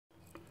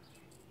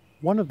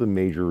One of the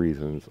major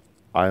reasons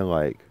I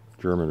like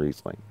German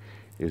Riesling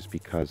is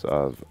because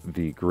of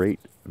the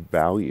great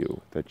value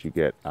that you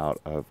get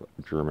out of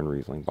German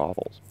Riesling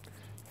bottles.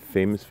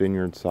 Famous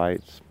vineyard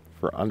sites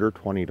for under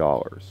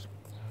 $20.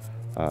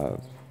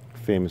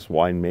 Famous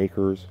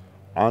winemakers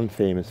on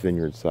famous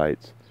vineyard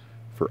sites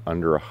for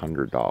under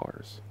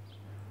 $100.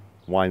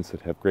 Wines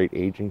that have great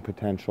aging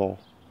potential,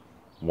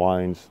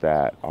 wines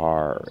that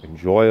are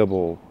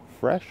enjoyable,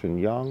 fresh and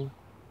young,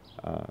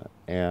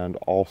 and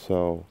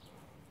also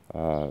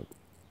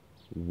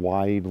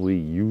widely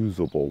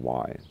usable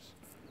wines.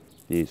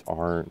 These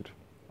aren't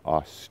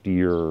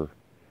austere,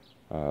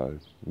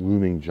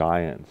 looming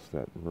giants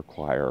that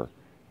require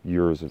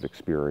years of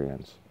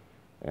experience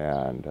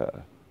and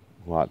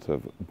lots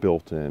of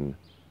built-in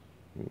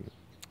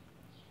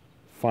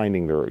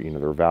finding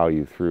their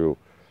value through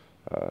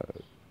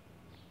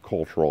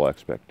cultural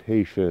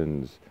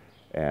expectations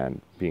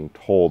and being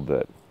told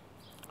that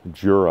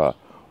Jura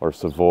or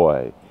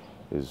Savoy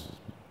is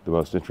the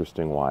most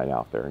interesting wine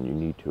out there and you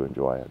need to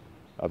enjoy it.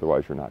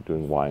 Otherwise, you're not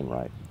doing wine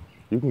right.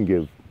 You can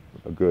give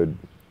a good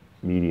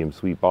medium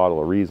sweet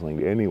bottle of Riesling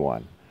to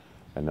anyone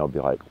and they'll be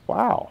like,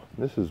 wow,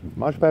 this is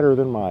much better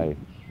than my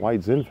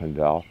white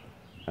Zinfandel.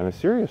 And a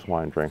serious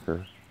wine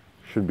drinker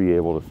should be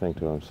able to think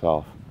to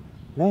himself,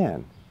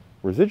 man,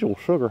 residual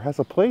sugar has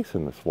a place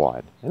in this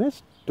wine and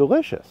it's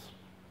delicious.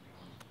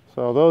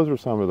 So those are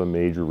some of the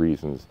major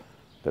reasons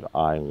that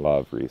I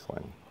love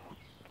Riesling.